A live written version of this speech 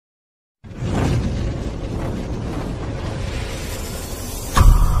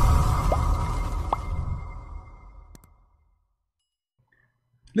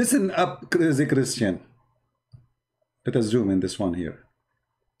Listen up, crazy Christian. Let us zoom in this one here.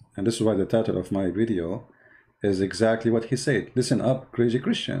 And this is why the title of my video is exactly what he said. Listen up, crazy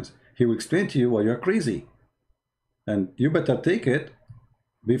Christians. He will explain to you why you're crazy. And you better take it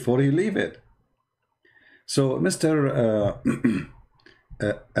before you leave it. So, Mr.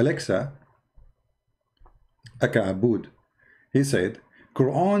 Alexa, Abood, he said,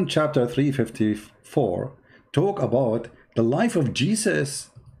 Quran chapter 354 talk about the life of Jesus.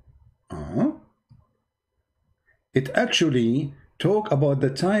 It actually talk about the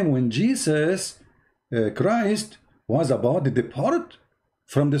time when Jesus Christ was about to depart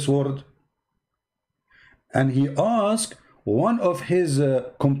from this world. And he asked one of his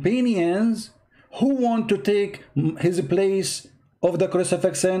companions who want to take his place of the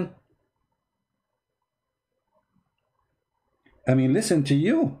crucifixion. I mean, listen to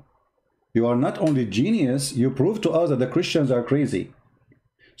you. You are not only genius, you prove to us that the Christians are crazy.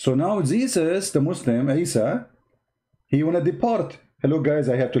 So now Jesus, the Muslim, Isa, he want to depart. Hello guys,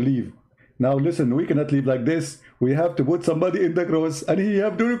 I have to leave. Now listen, we cannot leave like this. We have to put somebody in the cross and he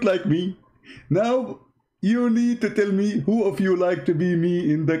have to look like me. Now you need to tell me who of you like to be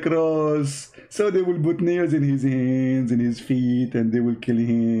me in the cross. So they will put nails in his hands, in his feet, and they will kill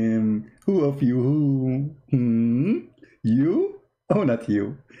him. Who of you? Who? You? Oh, not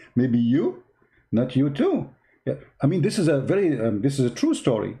you. Maybe you? Not you too. Yeah. I mean, this is a very, this is a true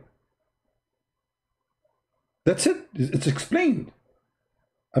story. That's it. It's explained.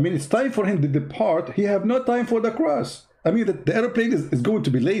 I mean, it's time for him to depart. He have no time for the cross. I mean, the airplane is going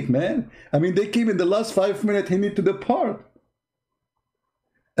to be late, man. I mean, they came in the last 5 minutes. He need to depart.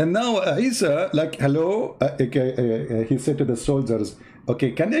 And now Isa, like, hello, he said to the soldiers,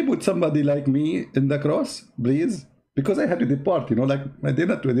 okay, can they put somebody like me in the cross, please? Because I had to depart, you know, like, they're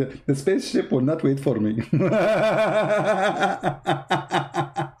not, the spaceship will not wait for me.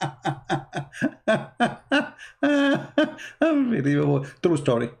 Unbelievable. True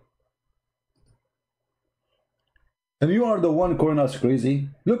story. And you are the one calling us crazy.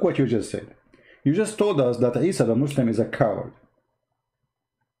 Look what you just said. You just told us that Isa the Muslim is a coward.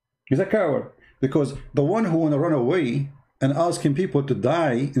 He's a coward because the one who want to run away and asking people to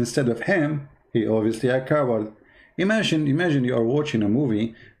die instead of him, he obviously a coward. Imagine you are watching a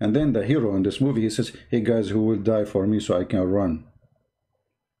movie and then the hero in this movie, he says, hey guys, who will die for me so I can run?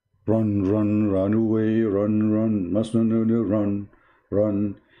 Run, run, run away, run, run, must no, run,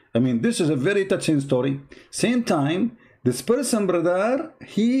 run. I mean, this is a very touching story. Same time, this person, brother,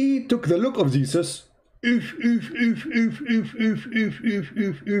 he took the look of Jesus. If.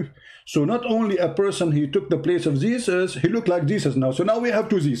 So not only a person, he took the place of Jesus, he looked like Jesus now. So now we have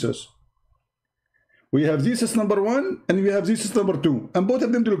two Jesus. We have Jesus number 1 and we have Jesus number 2. And both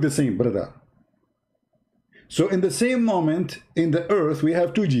of them look the same, brother. So in the same moment, in the earth, we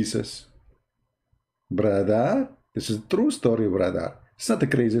have two Jesus. Brother, this is a true story, brother. It's not a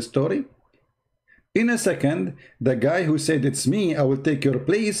crazy story. In a second, the guy who said, it's me, I will take your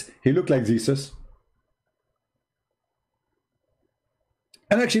place, he looked like Jesus.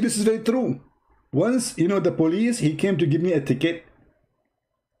 And actually, this is very true. Once, you know, the police, he came to give me a ticket.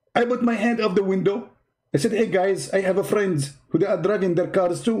 I put my hand off the window. I said, hey guys, I have a friends who they are driving their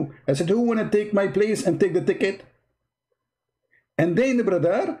cars too. I said, who want to take my place and take the ticket? And then,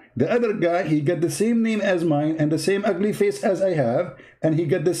 brother, the other guy, he got the same name as mine and the same ugly face as I have, and he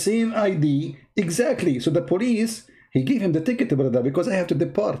got the same ID exactly. So the police, he gave him the ticket, brother, because I have to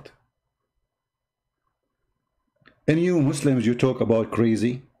depart. And you Muslims, you talk about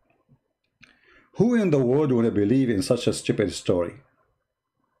crazy. Who in the world would believe in such a stupid story?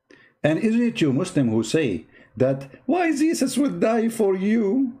 And isn't it you Muslim who say that why Jesus will die for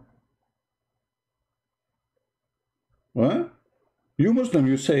you? What? You Muslim,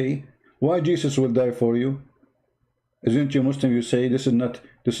 you say why Jesus will die for you? Isn't you Muslim you say this is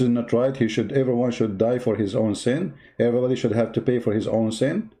not right? Everyone should die for his own sin. Everybody should have to pay for his own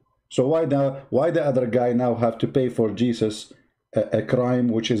sin. So why the other guy now have to pay for Jesus a crime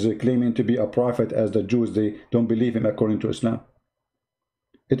which is claiming to be a prophet, as the Jews, they don't believe him according to Islam?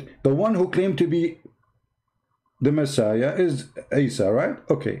 The one who claimed to be the Messiah is Isa, right?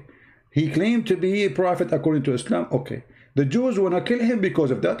 Okay. He claimed to be a prophet according to Islam. Okay. The Jews want to kill him because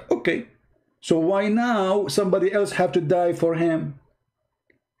of that. Okay. So why now somebody else have to die for him?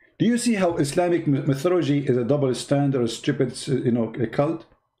 Do you see how Islamic mythology is a double standard, a stupid, you know, a cult?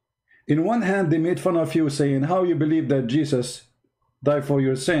 In one hand, they made fun of you saying how you believe that Jesus died for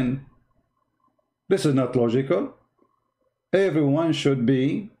your sin. This is not logical. Everyone should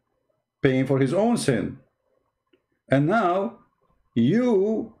be paying for his own sin. And now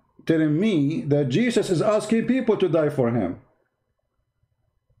you telling me that Jesus is asking people to die for him.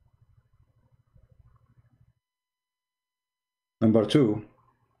 Number two,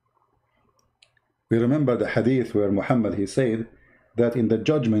 we remember the hadith where Muhammad, he said that in the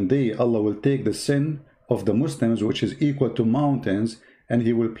judgment day, Allah will take the sin of the Muslims, which is equal to mountains, and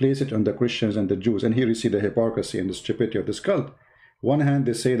he will place it on the Christians and the Jews. And here you see the hypocrisy and the stupidity of this cult. One hand,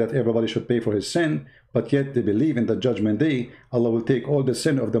 they say that everybody should pay for his sin, but yet they believe in the judgment day, Allah will take all the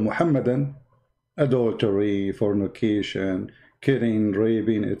sin of the Muhammadan, adultery, fornication, killing,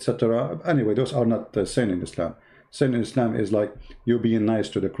 raping, etc. Anyway, those are not sin in Islam. Sin in Islam is like you being nice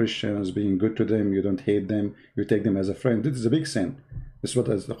to the Christians, being good to them, you don't hate them, you take them as a friend. This is a big sin. This is what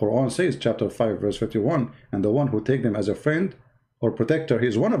the Quran says, chapter 5, verse 51. And the one who take them as a friend or protector, he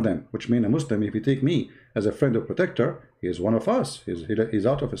is one of them, which means a Muslim, if you take me as a friend or protector, he is one of us. He's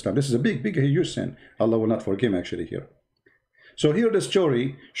out of Islam. This is a big, huge sin. Allah will not forgive him actually here. So here the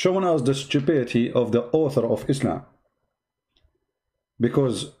story showing us the stupidity of the author of Islam.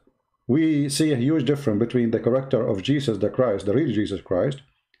 Because we see a huge difference between the character of Jesus the Christ, the real Jesus Christ,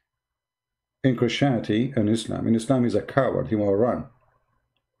 in Christianity and Islam. In Islam, he's a coward. He want to run.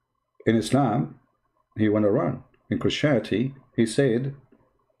 In Islam, he want to run. In Christianity, he said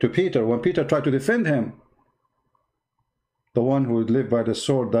to Peter, when Peter tried to defend him, the one who would live by the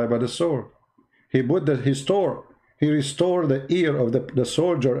sword, die by the sword. He put he restored the ear of the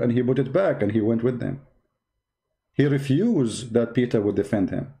soldier and he put it back and he went with them. He refused that Peter would defend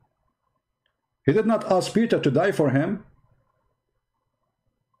him. He did not ask Peter to die for him.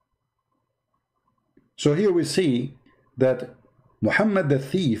 So here we see that Muhammad the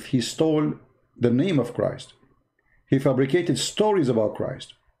thief, he stole the name of Christ. He fabricated stories about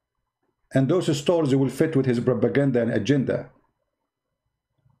Christ. And those stories will fit with his propaganda and agenda.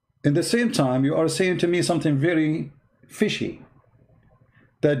 In the same time, you are saying to me something very fishy.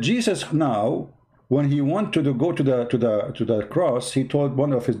 That Jesus now, when he wanted to go to the cross, he told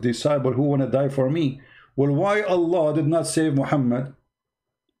one of his disciples, who want to die for me? Well, why Allah did not save Muhammad?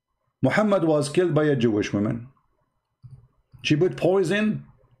 Muhammad was killed by a Jewish woman. She put poison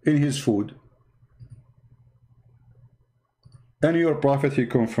in his food. And your prophet, he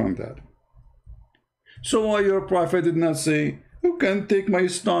confirmed that. So why your prophet did not say, who can take my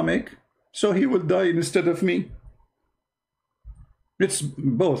stomach so he will die instead of me? It's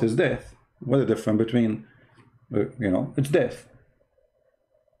both is death. What is the difference between, it's death.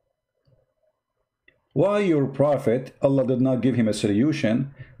 Why your prophet, Allah did not give him a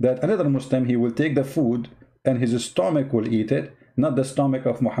solution that another Muslim, he will take the food and his stomach will eat it, not the stomach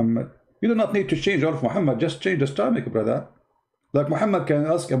of Muhammad. You do not need to change all of Muhammad, just change the stomach, brother. Like Muhammad can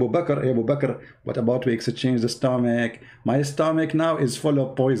ask Abu Bakr, hey, Abu Bakr, what about we exchange the stomach? My stomach now is full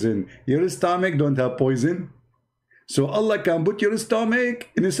of poison. Your stomach don't have poison. So Allah can put your stomach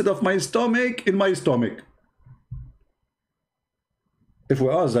instead of my stomach in my stomach. If we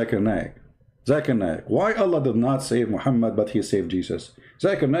ask Zakir Naik, why Allah did not save Muhammad but he saved Jesus?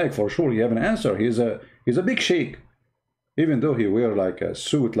 Zakir Naik, for sure, you have an answer. He's a big sheikh. Even though he wear like a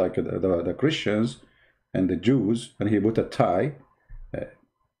suit like the Christians and the Jews, and he put a tie,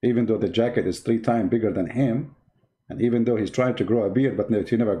 even though the jacket is 3 times bigger than him, and even though he's trying to grow a beard but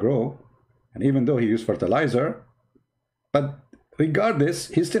he never grow, and even though he used fertilizer, but regardless,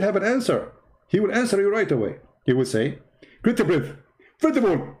 he still have an answer. He will answer you right away. He will say, great breath. First of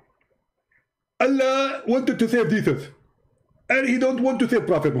all, Allah wanted to save Jesus, and he don't want to save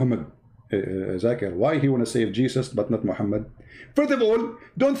Prophet Muhammad. Zakir, why he want to save Jesus but not Muhammad? First of all,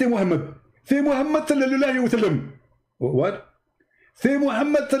 don't say Muhammad. Say Muhammad sallallahu alayhi wa sallam. What? Say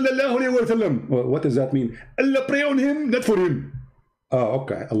Muhammad sallallahu alayhi wa sallam. What does that mean? Allah pray on him, not for him. Oh,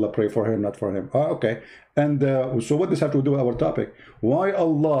 okay. Allah pray for him, not for him. Oh, okay. And so what does have to do with our topic? Why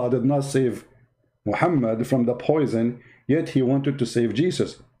Allah did not save Muhammad from the poison, yet he wanted to save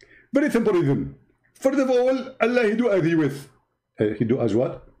Jesus? Very simple reason. First of all, Allah he do as he with. He do as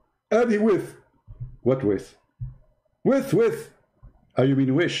what? As he with. What with? With. Oh, you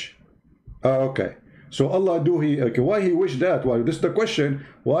mean wish? Okay. So Allah why he wished that? Well, this is the question.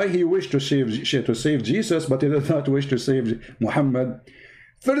 Why he wished to save Jesus, but he did not wish to save Muhammad?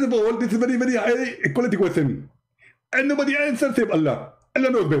 First of all, this is very, very high equality question. And nobody answers save Allah. Allah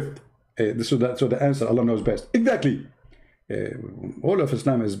knows best. So the answer, Allah knows best. Exactly. All of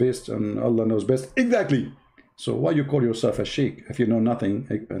Islam is based on Allah knows best. Exactly. So why you call yourself a sheikh if you know nothing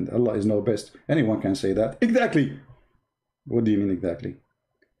and Allah is know best? Anyone can say that. Exactly. What do you mean exactly?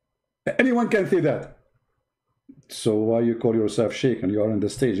 Anyone can say that. So why you call yourself sheikh and you are on the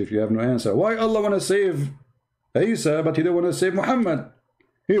stage if you have no answer? Why Allah want to save Isa but he don't want to save Muhammad?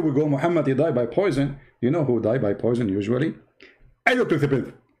 Here we go. Muhammad, he died by poison. You know who died by poison usually? I don't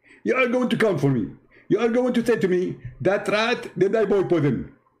participate. You are going to count for me. You are going to say to me that rat, they die by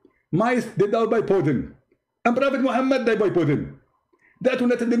poison. Mice, they die by poison. And Prophet Muhammad died by poison. That will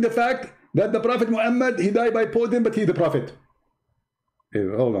not the fact that the Prophet Muhammad, he died by poison, but he the Prophet. Hey,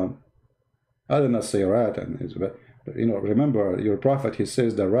 hold on. I did not say rat, but you know, remember your Prophet, he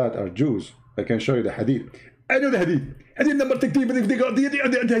says the rat are Jews. I can show you the hadith. I know the hadith. Hadith number 13, if they got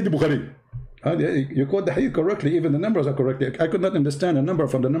the Bukhari. You quote the hadith correctly, even the numbers are correctly. I could not understand a number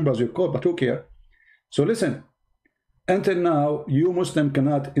from the numbers you quote, but who cares? So listen, until now, you Muslim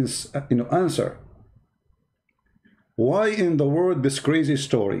cannot answer. Why in the world this crazy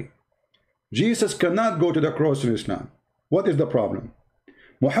story? Jesus cannot go to the cross in Islam. What is the problem?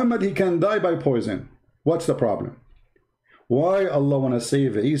 Muhammad, he can die by poison. What's the problem? Why Allah want to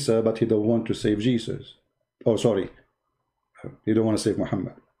save Isa, but he don't want to save Jesus? Oh, sorry. He don't want to save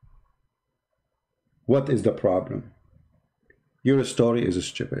Muhammad. What is the problem? Your story is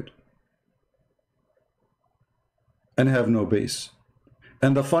stupid and have no base.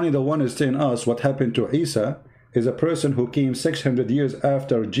 And the one is telling us what happened to Isa is a person who came 600 years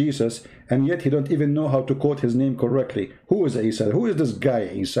after Jesus, and yet he don't even know how to quote his name correctly. Who is Isa? Who is this guy,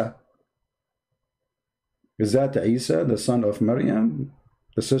 Isa? Is that Isa, the son of Maryam,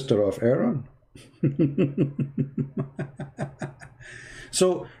 the sister of Aaron?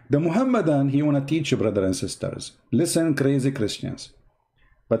 So the Muhammadan, he want to teach you, brothers and sisters. Listen, crazy Christians.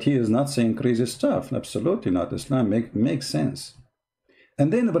 But he is not saying crazy stuff. Absolutely not. Islam makes sense.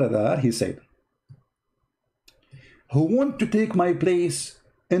 And then, brother, he said, who want to take my place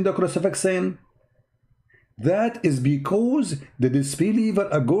in the crucifixion? That is because the disbeliever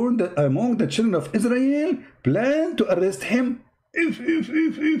among the children of Israel planned to arrest him. If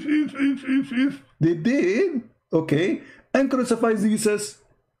they did, okay, and crucify Jesus.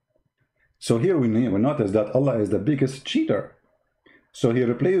 So here we notice that Allah is the biggest cheater. So he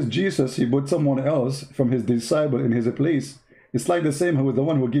replaced Jesus, he put someone else from his disciple in his place. It's like the same with the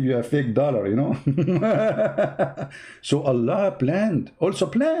one who give you a fake dollar, you know. So Allah planned, also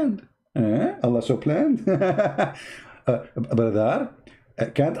planned. Allah so planned. Brother,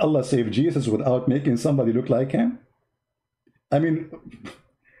 can't Allah save Jesus without making somebody look like him? I mean,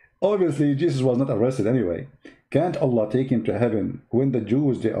 obviously Jesus was not arrested anyway. Can't Allah take him to heaven when the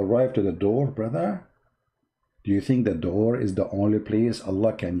Jews, they arrive to the door, brother? Do you think the door is the only place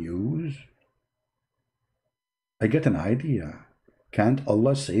Allah can use? I get an idea. Can't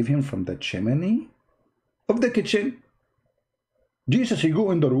Allah save him from the chimney of the kitchen? Jesus, he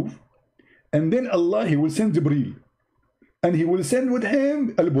go in the roof, and then Allah, he will send Jibreel, and he will send with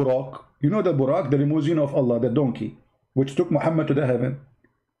him al-Buraq. You know the Buraq, the limousine of Allah, the donkey, which took Muhammad to the heaven.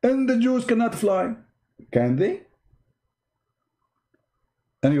 And the Jews cannot fly. Can they?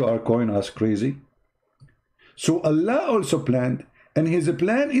 And you are calling us crazy. So Allah also planned, and his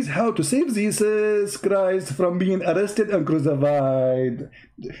plan is how to save Jesus Christ from being arrested and crucified.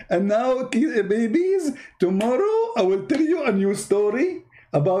 And now, babies, tomorrow I will tell you a new story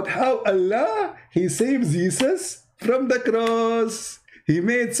about how Allah, he saved Jesus from the cross. He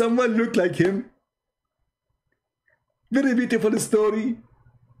made someone look like him. Very beautiful story.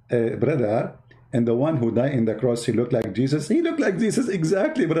 Brother, and the one who died in the cross, he looked like Jesus. He looked like Jesus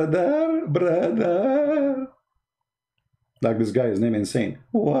exactly, brother. Like this guy, his name insane.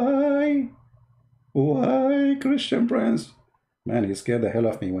 Why? Why, Christian Prince? Man, he scared the hell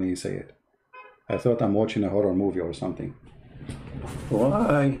of me when he said it. I thought I'm watching a horror movie or something.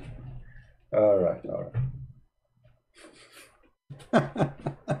 Why? All right.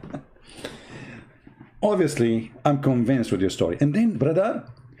 Obviously, I'm convinced with your story. And then, brother,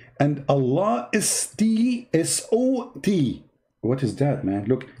 and Allah is T-S-O-T. What is that, man?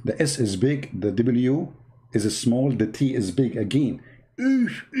 Look, the S is big, the W is small, the T is big again.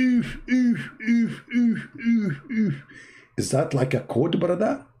 Is that like a code,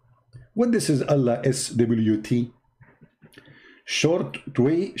 brother? What this is Allah SWT?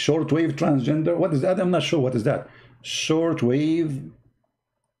 Shortwave transgender? What is that? I'm not sure. What is that? Shortwave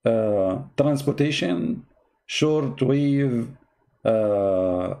transportation? Shortwave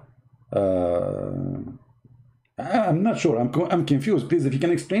I'm not sure. I'm confused. Please, if you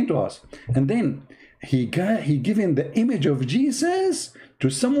can explain to us. And then he given the image of Jesus to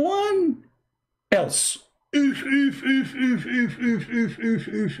someone else.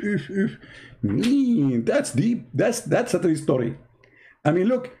 That's deep. That's a true story. I mean,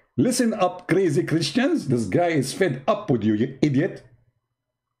 look, listen up, crazy Christians. This guy is fed up with you, you idiot.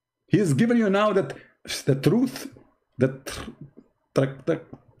 He's giving you now the truth.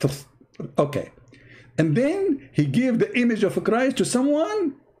 Okay. And then he gave the image of Christ to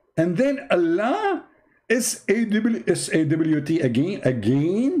someone, and then Allah S-A-W-T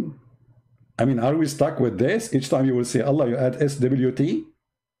again. I mean, are we stuck with this? Each time you will say Allah, you add S-W-T.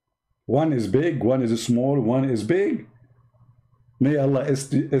 One is big, one is small, one is big. May Allah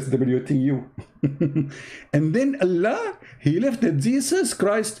SWT you. And then Allah, he lifted Jesus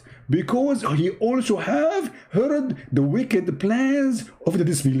Christ because he also have heard the wicked plans of the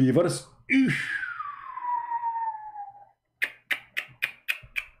disbelievers.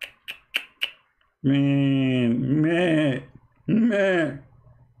 Man.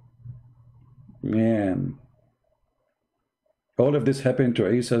 All of this happened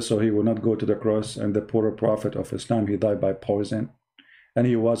to Isa so he would not go to the cross, and the poor prophet of Islam, he died by poison, and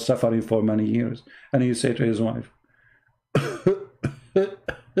he was suffering for many years. And he said to his wife,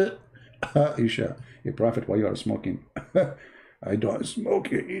 Aisha, a prophet, why you are smoking? I don't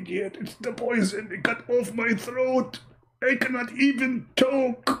smoke, you idiot. It's the poison. It cut off my throat. I cannot even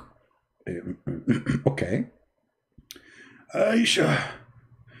talk. Okay. Aisha,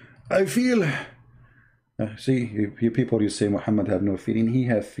 I feel... see, you people, you say Muhammad have no feeling. He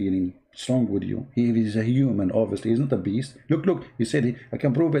have feeling. What's wrong with you? He is a human, obviously. He's not a beast. Look, he said it. I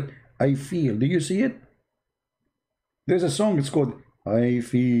can prove it. I feel. Do you see it? There's a song, it's called I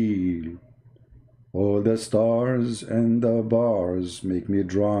Feel. All the stars and the bars make me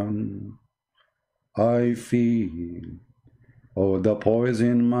drunk. I feel. Oh, the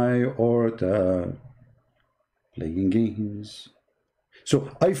poison in my aorta. Playing games. So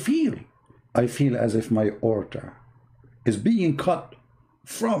I feel as if my aorta is being cut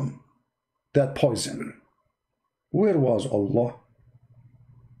from that poison. Where was Allah?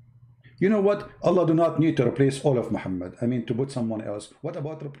 You know what? Allah do not need to replace all of Muhammad. I mean, to put someone else. What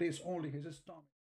about replace only his stomach?